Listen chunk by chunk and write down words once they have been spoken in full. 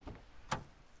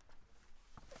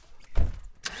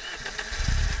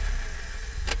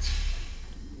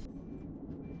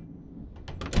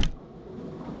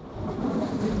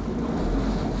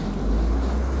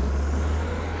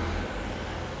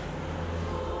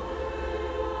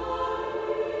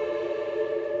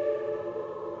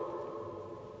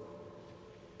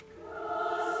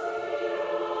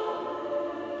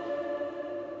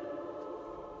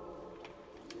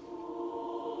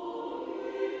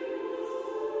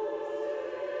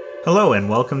Hello and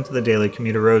welcome to the Daily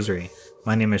Commuter Rosary.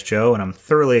 My name is Joe and I'm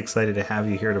thoroughly excited to have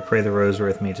you here to pray the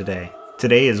Rosary with me today.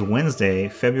 Today is Wednesday,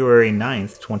 February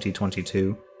 9th,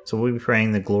 2022, so we'll be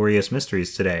praying the Glorious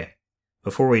Mysteries today.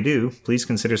 Before we do, please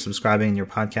consider subscribing in your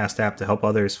podcast app to help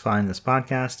others find this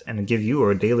podcast and to give you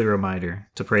a daily reminder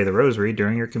to pray the Rosary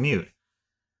during your commute.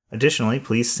 Additionally,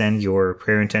 please send your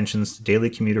prayer intentions to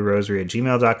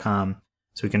dailycommuterrosary@gmail.com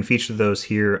so we can feature those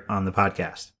here on the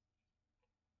podcast.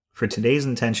 For today's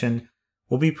intention,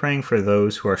 we'll be praying for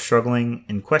those who are struggling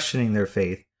and questioning their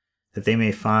faith, that they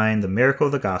may find the miracle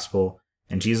of the gospel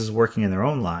and Jesus working in their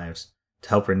own lives to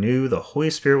help renew the Holy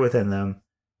Spirit within them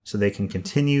so they can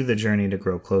continue the journey to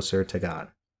grow closer to God.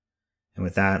 And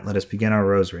with that, let us begin our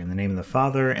rosary in the name of the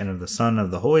Father, and of the Son, and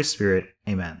of the Holy Spirit.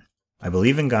 Amen. I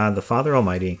believe in God, the Father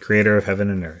Almighty, creator of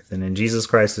heaven and earth, and in Jesus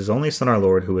Christ, his only Son, our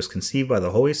Lord, who was conceived by the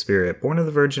Holy Spirit, born of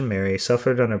the Virgin Mary,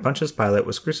 suffered under Pontius Pilate,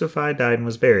 was crucified, died, and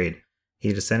was buried.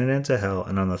 He descended into hell,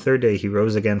 and on the third day he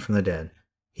rose again from the dead.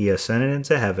 He ascended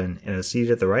into heaven, and is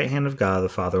seated at the right hand of God, the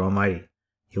Father Almighty.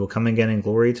 He will come again in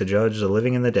glory to judge the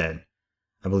living and the dead.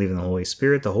 I believe in the Holy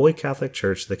Spirit, the Holy Catholic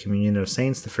Church, the communion of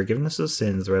saints, the forgiveness of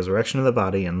sins, the resurrection of the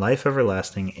body, and life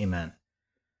everlasting. Amen.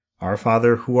 Our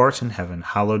Father, who art in heaven,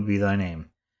 hallowed be thy name.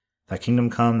 Thy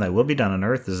kingdom come, thy will be done on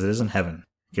earth as it is in heaven.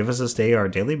 Give us this day our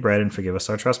daily bread, and forgive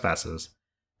us our trespasses,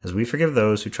 as we forgive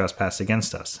those who trespass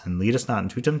against us. And lead us not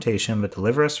into temptation, but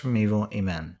deliver us from evil.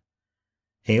 Amen.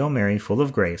 Hail Mary, full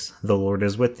of grace, the Lord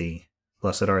is with thee.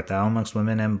 Blessed art thou amongst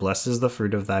women, and blessed is the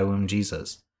fruit of thy womb,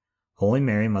 Jesus. Holy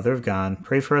Mary, Mother of God,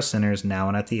 pray for us sinners, now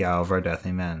and at the hour of our death.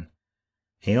 Amen.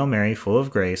 Hail Mary, full of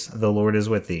grace, the Lord is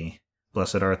with thee.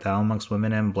 Blessed art thou amongst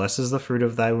women, and blessed is the fruit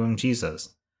of thy womb,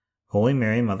 Jesus. Holy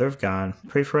Mary, Mother of God,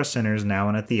 pray for us sinners, now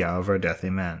and at the hour of our death.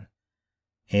 Amen.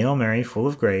 Hail Mary, full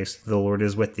of grace, the Lord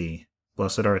is with thee.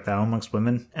 Blessed art thou amongst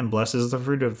women, and blessed is the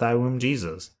fruit of thy womb,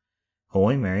 Jesus.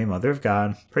 Holy Mary, Mother of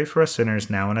God, pray for us sinners,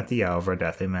 now and at the hour of our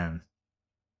death. Amen.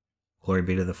 Glory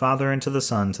be to the Father, and to the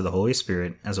Son, and to the Holy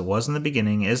Spirit, as it was in the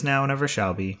beginning, is now, and ever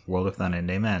shall be, world without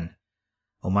end. Amen.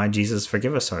 O my Jesus,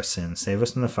 forgive us our sins, save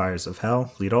us from the fires of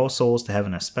hell, lead all souls to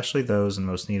heaven, especially those in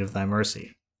most need of thy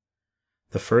mercy.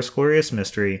 The first glorious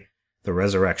mystery, the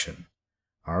Resurrection.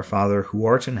 Our Father, who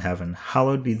art in heaven,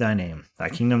 hallowed be thy name. Thy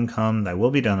kingdom come, thy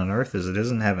will be done on earth as it is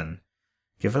in heaven.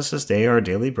 Give us this day our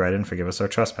daily bread, and forgive us our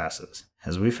trespasses,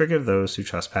 as we forgive those who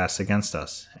trespass against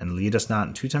us. And lead us not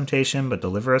into temptation, but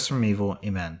deliver us from evil.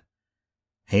 Amen.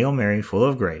 Hail Mary, full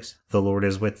of grace, the Lord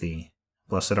is with thee.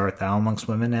 Blessed art thou amongst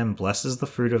women, and blessed is the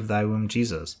fruit of thy womb,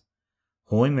 Jesus.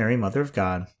 Holy Mary, Mother of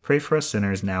God, pray for us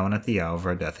sinners, now and at the hour of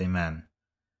our death. Amen.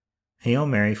 Hail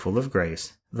Mary, full of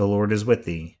grace, the Lord is with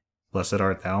thee. Blessed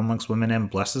art thou amongst women, and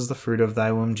blessed is the fruit of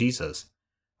thy womb, Jesus.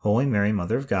 Holy Mary,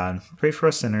 Mother of God, pray for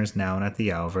us sinners, now and at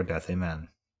the hour of our death. Amen.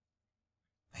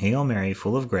 Hail Mary,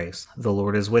 full of grace, the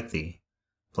Lord is with thee.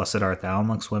 Blessed art thou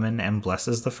amongst women, and blessed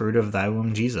is the fruit of thy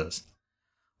womb, Jesus.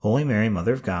 Holy Mary,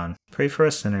 Mother of God, pray for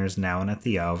us sinners, now and at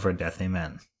the hour of our death.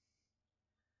 Amen.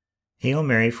 Hail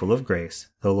Mary, full of grace,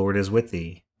 the Lord is with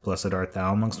thee. Blessed art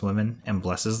thou amongst women, and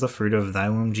blessed is the fruit of thy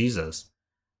womb, Jesus.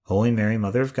 Holy Mary,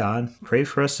 Mother of God, pray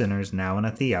for us sinners, now and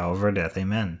at the hour of our death.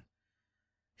 Amen.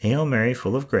 Hail Mary,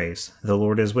 full of grace, the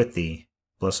Lord is with thee.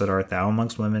 Blessed art thou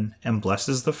amongst women, and blessed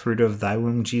is the fruit of thy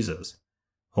womb, Jesus.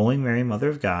 Holy Mary, Mother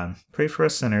of God, pray for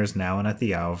us sinners, now and at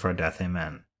the hour of our death.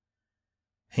 Amen.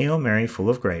 Hail Mary, full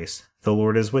of grace, the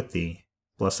Lord is with thee.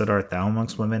 Blessed art thou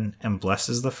amongst women, and blessed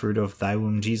is the fruit of thy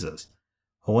womb, Jesus.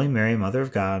 Holy Mary, Mother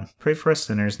of God, pray for us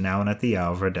sinners, now and at the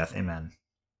hour of our death. Amen.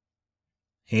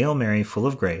 Hail Mary, full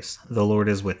of grace, the Lord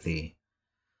is with thee.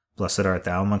 Blessed art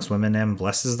thou amongst women, and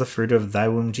blessed is the fruit of thy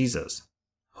womb, Jesus.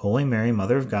 Holy Mary,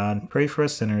 Mother of God, pray for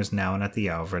us sinners, now and at the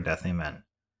hour of our death. Amen.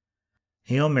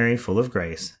 Hail Mary, full of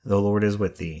grace, the Lord is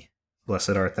with thee.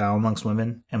 Blessed art thou amongst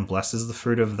women, and blessed is the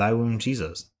fruit of thy womb,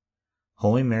 Jesus.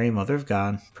 Holy Mary, Mother of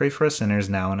God, pray for us sinners,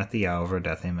 now and at the hour of our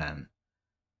death. Amen.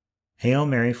 Hail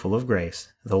Mary, full of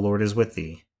grace, the Lord is with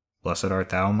thee. Blessed art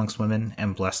thou amongst women,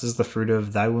 and blessed is the fruit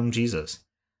of thy womb, Jesus.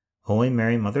 Holy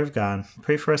Mary, Mother of God,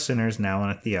 pray for us sinners, now and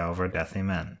at the hour of our death.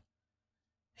 Amen.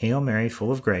 Hail Mary,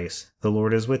 full of grace, the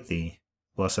Lord is with thee.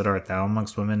 Blessed art thou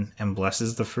amongst women, and blessed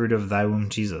is the fruit of thy womb,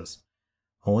 Jesus.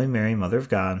 Holy Mary, Mother of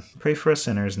God, pray for us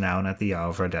sinners, now and at the hour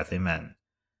of our death. Amen.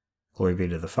 Glory be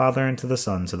to the Father, and to the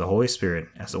Son, and to the Holy Spirit,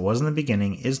 as it was in the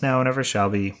beginning, is now, and ever shall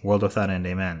be, world without end.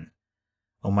 Amen.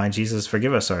 O my Jesus,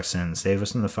 forgive us our sins, save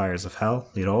us from the fires of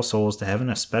hell, lead all souls to heaven,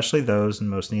 especially those in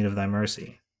most need of thy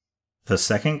mercy. The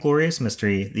second glorious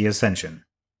mystery, the Ascension.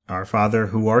 Our Father,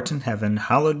 who art in heaven,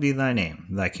 hallowed be thy name.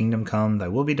 Thy kingdom come, thy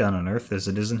will be done on earth as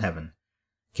it is in heaven.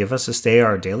 Give us this day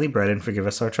our daily bread, and forgive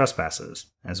us our trespasses,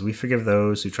 as we forgive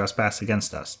those who trespass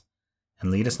against us. And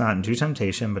lead us not into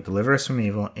temptation, but deliver us from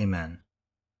evil. Amen.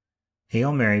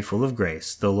 Hail Mary, full of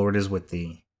grace, the Lord is with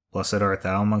thee. Blessed art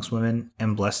thou amongst women,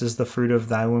 and blessed is the fruit of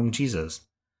thy womb, Jesus.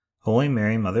 Holy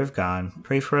Mary, Mother of God,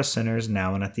 pray for us sinners,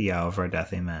 now and at the hour of our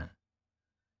death. Amen.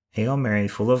 Hail Mary,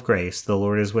 full of grace, the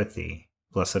Lord is with thee.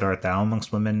 Blessed art thou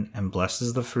amongst women, and blessed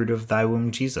is the fruit of thy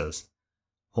womb, Jesus.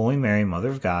 Holy Mary, Mother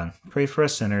of God, pray for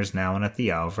us sinners, now and at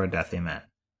the hour of our death. Amen.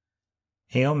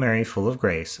 Hail Mary, full of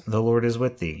grace, the Lord is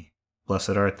with thee.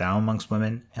 Blessed art thou amongst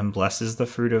women, and blessed is the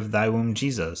fruit of thy womb,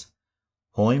 Jesus.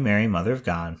 Holy Mary, Mother of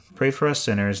God, pray for us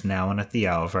sinners, now and at the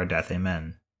hour of our death.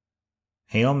 Amen.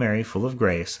 Hail Mary, full of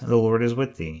grace, the Lord is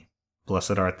with thee.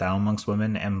 Blessed art thou amongst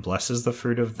women, and blessed is the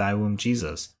fruit of thy womb,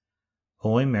 Jesus.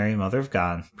 Holy Mary, Mother of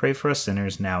God, pray for us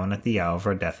sinners, now and at the hour of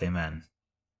our death. Amen.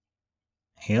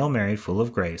 Hail Mary, full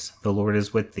of grace, the Lord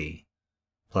is with thee.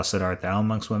 Blessed art thou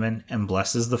amongst women, and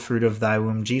blessed is the fruit of thy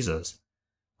womb, Jesus.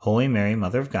 Holy Mary,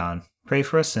 Mother of God, pray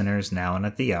for us sinners, now and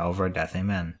at the hour of our death.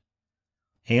 Amen.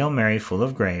 Hail Mary, full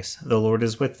of grace, the Lord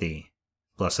is with thee.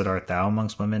 Blessed art thou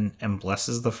amongst women, and blessed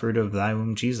is the fruit of thy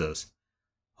womb, Jesus.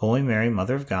 Holy Mary,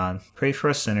 Mother of God, pray for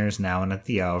us sinners, now and at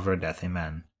the hour of our death.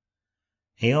 Amen.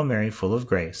 Hail Mary, full of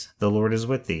grace, the Lord is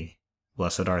with thee.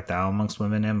 Blessed art thou amongst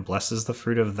women, and blessed is the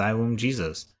fruit of thy womb,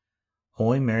 Jesus.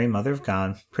 Holy Mary, Mother of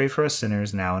God, pray for us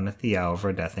sinners, now and at the hour of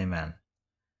our death. Amen.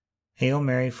 Hail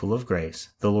Mary, full of grace,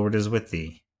 the Lord is with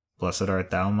thee. Blessed art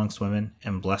thou amongst women,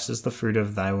 and blessed is the fruit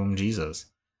of thy womb, Jesus.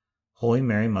 Holy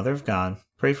Mary, Mother of God,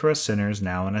 pray for us sinners,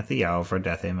 now and at the hour of our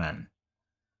death. Amen.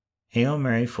 Hail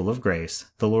Mary, full of grace,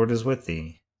 the Lord is with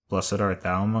thee. Blessed art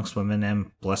thou amongst women,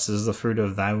 and blessed is the fruit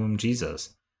of thy womb,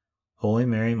 Jesus. Holy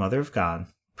Mary, Mother of God,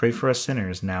 pray for us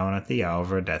sinners, now and at the hour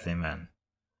of our death. Amen.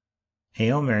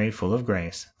 Hail Mary, full of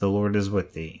grace, the Lord is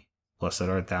with thee. Blessed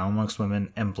art thou amongst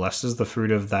women, and blessed is the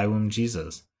fruit of thy womb,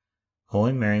 Jesus.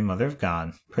 Holy Mary, Mother of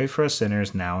God, pray for us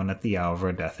sinners, now and at the hour of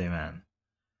our death. Amen.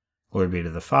 Glory be to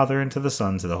the Father, and to the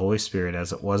Son, and to the Holy Spirit,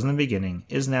 as it was in the beginning,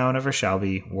 is now, and ever shall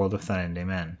be, world without end.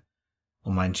 Amen.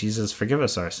 O my Jesus, forgive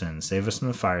us our sins, save us from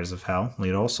the fires of hell,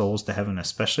 lead all souls to heaven,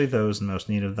 especially those in most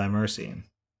need of thy mercy.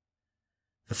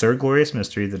 The third glorious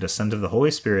mystery, the descent of the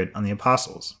Holy Spirit on the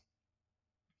apostles.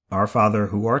 Our Father,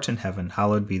 who art in heaven,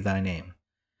 hallowed be thy name.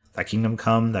 Thy kingdom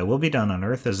come, thy will be done on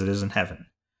earth as it is in heaven.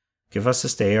 Give us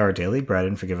this day our daily bread,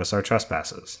 and forgive us our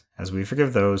trespasses, as we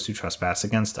forgive those who trespass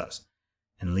against us.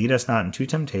 And lead us not into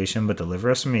temptation, but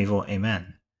deliver us from evil.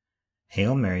 Amen.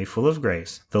 Hail Mary, full of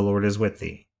grace, the Lord is with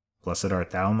thee. Blessed art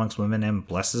thou amongst women, and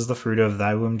blessed is the fruit of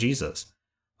thy womb, Jesus.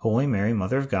 Holy Mary,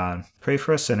 Mother of God, pray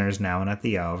for us sinners, now and at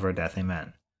the hour of our death.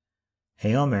 Amen.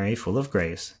 Hail Mary, full of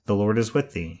grace, the Lord is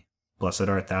with thee. Blessed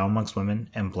art thou amongst women,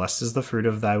 and blessed is the fruit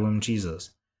of thy womb, Jesus.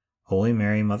 Holy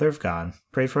Mary, Mother of God,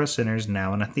 pray for us sinners,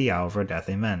 now and at the hour of our death.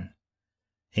 Amen.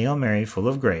 Hail Mary, full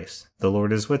of grace, the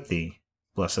Lord is with thee.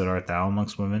 Blessed art thou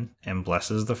amongst women, and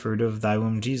blessed is the fruit of thy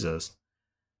womb, Jesus.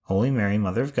 Holy Mary,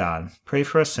 Mother of God, pray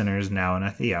for us sinners, now and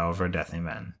at the hour of our death.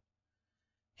 Amen.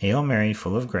 Hail Mary,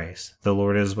 full of grace, the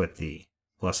Lord is with thee.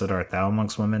 Blessed art thou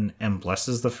amongst women, and blessed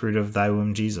is the fruit of thy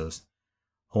womb, Jesus.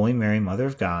 Holy Mary, Mother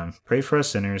of God, pray for us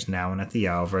sinners, now and at the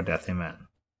hour of our death. Amen.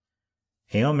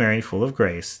 Hail Mary, full of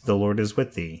grace, the Lord is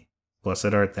with thee.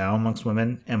 Blessed art thou amongst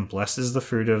women, and blessed is the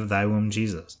fruit of thy womb,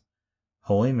 Jesus.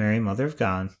 Holy Mary, Mother of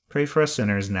God, pray for us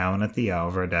sinners, now and at the hour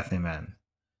of our death. Amen.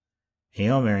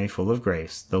 Hail Mary, full of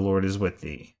grace, the Lord is with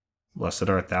thee. Blessed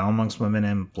art thou amongst women,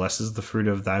 and blessed is the fruit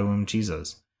of thy womb,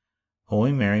 Jesus.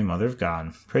 Holy Mary, Mother of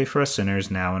God, pray for us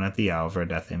sinners, now and at the hour of our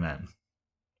death. Amen.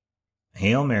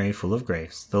 Hail Mary, full of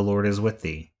grace, the Lord is with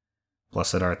thee.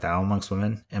 Blessed art thou amongst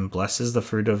women, and blessed is the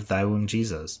fruit of thy womb,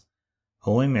 Jesus.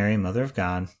 Holy Mary, Mother of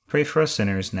God, pray for us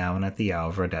sinners, now and at the hour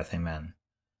of our death. Amen.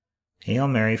 Hail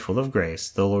Mary, full of grace,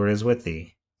 the Lord is with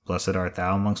thee. Blessed art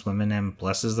thou amongst women, and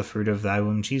blessed is the fruit of thy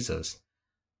womb, Jesus.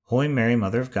 Holy Mary,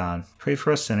 Mother of God, pray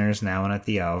for us sinners, now and at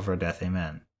the hour of our death.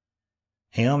 Amen.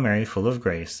 Hail Mary, full of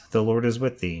grace, the Lord is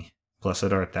with thee.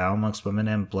 Blessed art thou amongst women,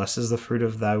 and blessed is the fruit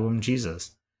of thy womb,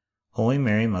 Jesus. Holy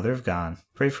Mary, Mother of God,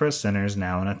 pray for us sinners,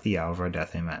 now and at the hour of our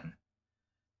death. Amen.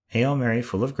 Hail Mary,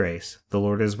 full of grace, the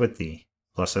Lord is with thee.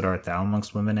 Blessed art thou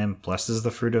amongst women, and blessed is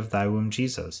the fruit of thy womb,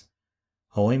 Jesus.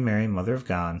 Holy Mary, Mother of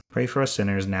God, pray for us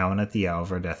sinners, now and at the hour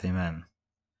of our death. Amen.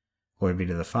 Glory be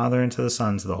to the Father, and to the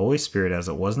Son, and to the Holy Spirit, as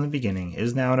it was in the beginning,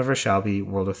 is now, and ever shall be,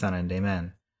 world without end.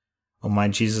 Amen. O my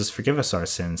Jesus, forgive us our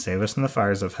sins, save us from the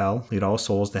fires of hell, lead all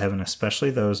souls to heaven,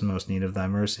 especially those in most need of thy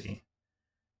mercy.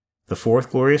 The fourth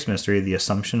glorious mystery, the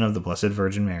Assumption of the Blessed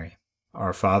Virgin Mary.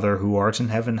 Our Father, who art in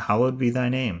heaven, hallowed be thy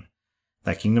name.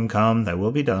 Thy kingdom come, thy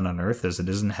will be done on earth as it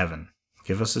is in heaven.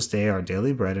 Give us this day our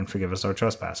daily bread, and forgive us our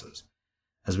trespasses,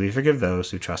 as we forgive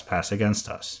those who trespass against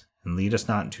us. And lead us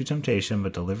not into temptation,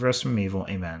 but deliver us from evil.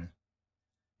 Amen.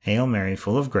 Hail Mary,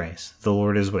 full of grace, the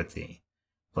Lord is with thee.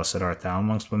 Blessed art thou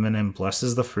amongst women, and blessed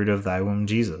is the fruit of thy womb,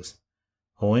 Jesus.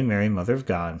 Holy Mary, Mother of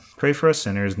God, pray for us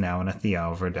sinners, now and at the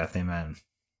hour of our death. Amen.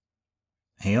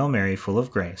 Hail Mary, full of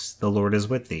grace, the Lord is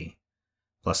with thee.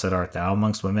 Blessed art thou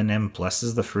amongst women, and blessed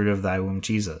is the fruit of thy womb,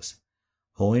 Jesus.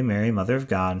 Holy Mary, Mother of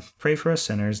God, pray for us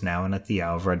sinners, now and at the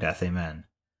hour of our death. Amen.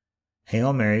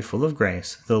 Hail Mary, full of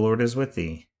grace, the Lord is with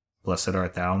thee. Blessed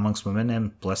art thou amongst women,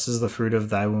 and blessed is the fruit of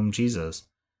thy womb, Jesus.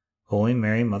 Holy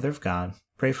Mary, Mother of God,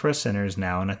 pray for us sinners,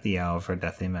 now and at the hour of our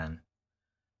death. Amen.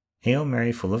 Hail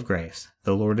Mary, full of grace,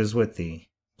 the Lord is with thee.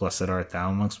 Blessed art thou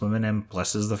amongst women, and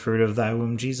blessed is the fruit of thy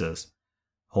womb, Jesus.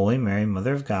 Holy Mary,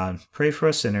 Mother of God, pray for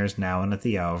us sinners, now and at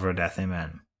the hour of our death.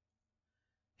 Amen.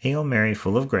 Hail Mary,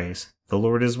 full of grace, the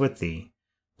Lord is with thee.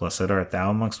 Blessed art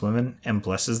thou amongst women, and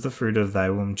blessed is the fruit of thy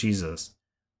womb, Jesus.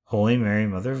 Holy Mary,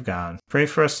 Mother of God, pray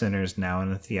for us sinners, now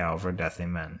and at the hour of our death.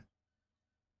 Amen.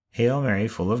 Hail Mary,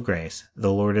 full of grace,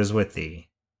 the Lord is with thee.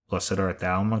 Blessed art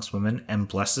thou amongst women, and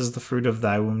blessed is the fruit of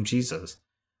thy womb, Jesus.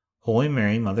 Holy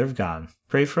Mary, Mother of God,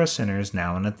 pray for us sinners,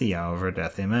 now and at the hour of our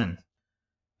death. Amen.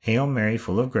 Hail Mary,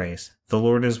 full of grace, the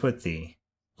Lord is with thee.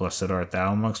 Blessed art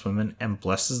thou amongst women, and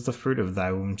blessed is the fruit of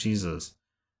thy womb, Jesus.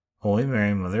 Holy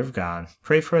Mary, Mother of God,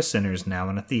 pray for us sinners, now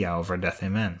and at the hour of our death.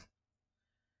 Amen.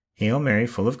 Hail Mary,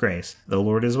 full of grace, the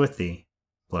Lord is with thee.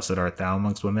 Blessed art thou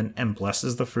amongst women, and blessed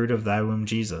is the fruit of thy womb,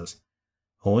 Jesus.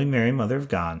 Holy Mary, Mother of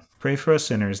God, pray for us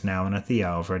sinners, now and at the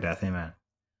hour of our death. Amen.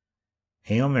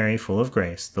 Hail Mary, full of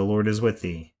grace, the Lord is with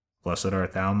thee. Blessed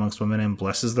art thou amongst women, and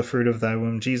blessed is the fruit of thy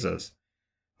womb, Jesus.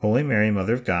 Holy Mary,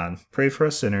 Mother of God, pray for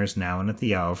us sinners, now and at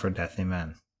the hour of our death.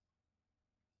 Amen.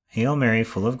 Hail Mary,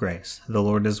 full of grace, the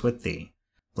Lord is with thee.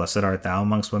 Blessed art thou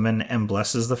amongst women, and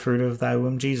blessed is the fruit of thy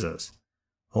womb, Jesus.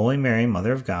 Holy Mary,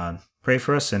 Mother of God, pray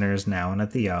for us sinners, now and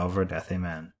at the hour of our death.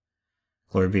 Amen.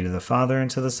 Glory be to the Father, and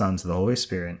to the Son, and to the Holy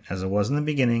Spirit, as it was in the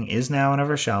beginning, is now, and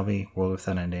ever shall be, world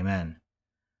without end. Amen.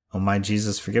 O my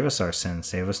Jesus, forgive us our sins,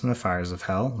 save us from the fires of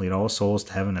hell, lead all souls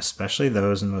to heaven, especially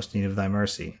those in most need of thy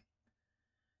mercy.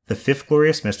 The fifth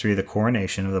glorious mystery, the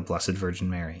coronation of the Blessed Virgin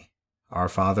Mary. Our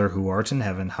Father, who art in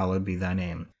heaven, hallowed be thy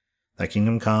name. Thy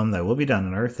kingdom come, thy will be done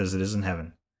on earth as it is in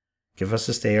heaven. Give us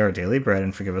this day our daily bread,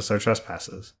 and forgive us our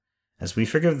trespasses, as we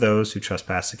forgive those who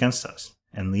trespass against us.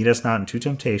 And lead us not into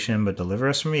temptation, but deliver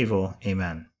us from evil.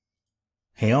 Amen.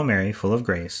 Hail Mary, full of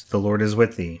grace, the Lord is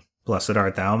with thee. Blessed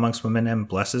art thou amongst women, and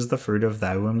blessed is the fruit of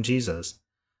thy womb, Jesus.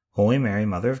 Holy Mary,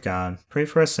 Mother of God, pray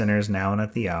for us sinners, now and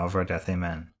at the hour of our death.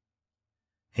 Amen.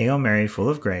 Hail Mary, full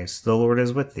of grace, the Lord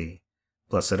is with thee.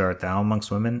 Blessed art thou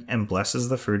amongst women, and blessed is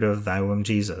the fruit of thy womb,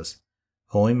 Jesus.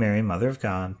 Holy Mary, Mother of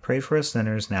God, pray for us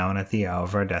sinners, now and at the hour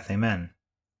of our death. Amen.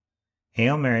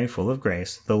 Hail Mary, full of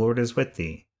grace, the Lord is with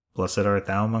thee. Blessed art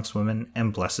thou amongst women,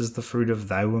 and blessed is the fruit of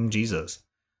thy womb, Jesus.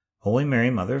 Holy Mary,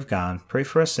 Mother of God, pray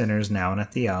for us sinners, now and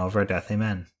at the hour of our death.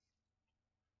 Amen.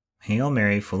 Hail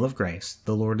Mary, full of grace,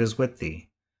 the Lord is with thee.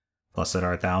 Blessed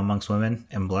art thou amongst women,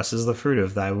 and blessed is the fruit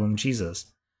of thy womb,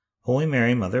 Jesus. Holy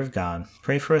Mary, Mother of God,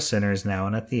 pray for us sinners, now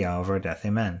and at the hour of our death.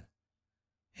 Amen.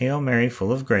 Hail Mary,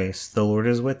 full of grace, the Lord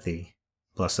is with thee.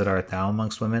 Blessed art thou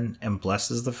amongst women, and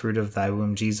blessed is the fruit of thy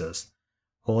womb, Jesus.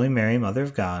 Holy Mary, Mother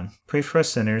of God, pray for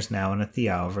us sinners, now and at the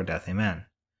hour of our death. Amen.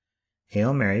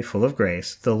 Hail Mary, full of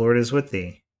grace, the Lord is with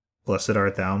thee. Blessed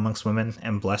art thou amongst women,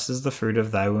 and blessed is the fruit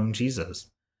of thy womb, Jesus.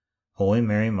 Holy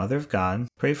Mary, Mother of God,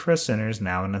 pray for us sinners,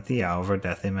 now and at the hour of our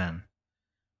death. Amen.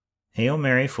 Hail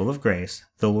Mary, full of grace,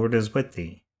 the Lord is with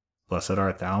thee. Blessed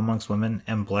art thou amongst women,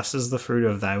 and blessed is the fruit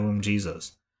of thy womb,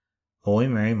 Jesus. Holy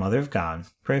Mary, Mother of God,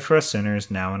 pray for us sinners,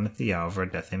 now and at the hour of our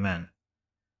death. Amen.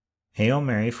 Hail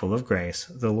Mary, full of grace,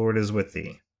 the Lord is with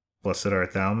thee. Blessed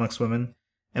art thou amongst women,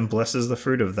 and blessed is the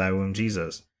fruit of thy womb,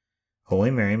 Jesus. Holy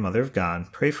Mary, Mother of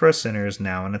God, pray for us sinners,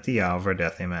 now and at the hour of our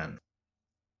death. Amen.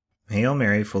 Hail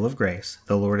Mary, full of grace,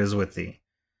 the Lord is with thee.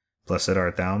 Blessed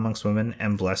art thou amongst women,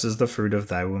 and blessed is the fruit of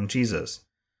thy womb, Jesus.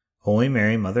 Holy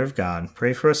Mary, Mother of God,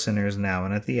 pray for us sinners, now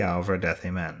and at the hour of our death.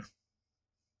 Amen.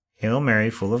 Hail Mary,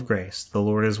 full of grace, the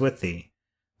Lord is with thee.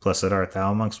 Blessed art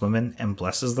thou amongst women, and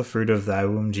blessed is the fruit of thy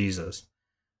womb, Jesus.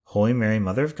 Holy Mary,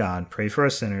 Mother of God, pray for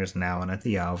us sinners, now and at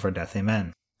the hour of our death.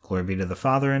 Amen. Glory be to the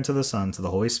Father, and to the Son, and to the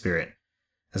Holy Spirit,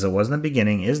 as it was in the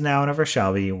beginning, is now, and ever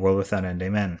shall be, world without end.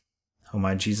 Amen. O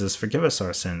my Jesus, forgive us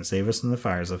our sins, save us from the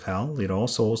fires of hell, lead all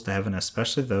souls to heaven,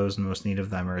 especially those in most need of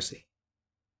thy mercy.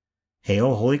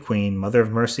 Hail, Holy Queen, Mother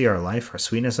of mercy, our life, our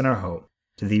sweetness, and our hope.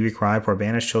 To thee we cry, poor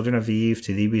banished children of Eve,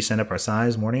 to thee we send up our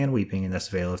sighs, mourning and weeping in this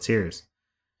vale of tears.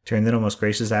 Turn then, O most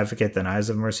gracious Advocate, thine eyes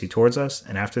of mercy towards us,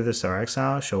 and after this our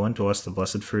exile, show unto us the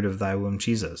blessed fruit of thy womb,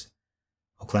 Jesus.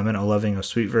 O clement, O loving, O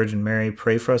sweet Virgin Mary,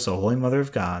 pray for us, O Holy Mother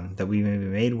of God, that we may be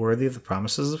made worthy of the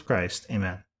promises of Christ.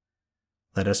 Amen.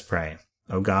 Let us pray.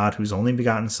 O God, whose only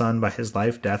begotten Son, by his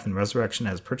life, death, and resurrection,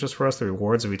 has purchased for us the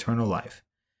rewards of eternal life,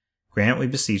 grant, we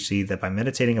beseech thee, that by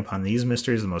meditating upon these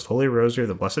mysteries of the most holy Rosary of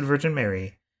the Blessed Virgin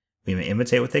Mary, we may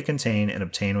imitate what they contain and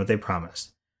obtain what they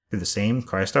promise. Through the same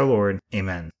Christ our Lord.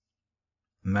 Amen.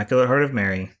 Immaculate Heart of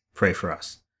Mary, pray for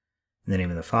us. In the name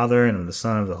of the Father, and of the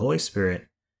Son, and of the Holy Spirit.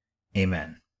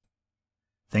 Amen.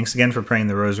 Thanks again for praying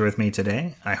the Rosary with me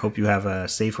today. I hope you have a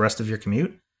safe rest of your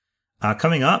commute.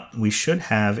 Coming up, we should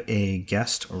have a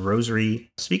guest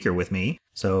Rosary speaker with me.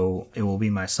 So it will be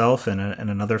myself and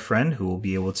another friend who will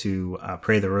be able to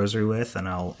pray the Rosary with, and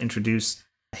I'll introduce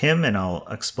him and I'll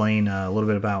explain a little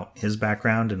bit about his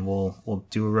background, and we'll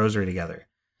do a Rosary together.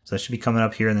 So that should be coming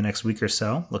up here in the next week or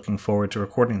so. Looking forward to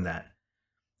recording that.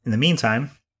 In the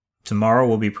meantime, tomorrow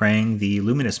we'll be praying the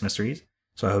Luminous Mysteries,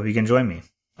 so I hope you can join me.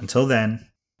 Until then,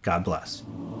 God bless.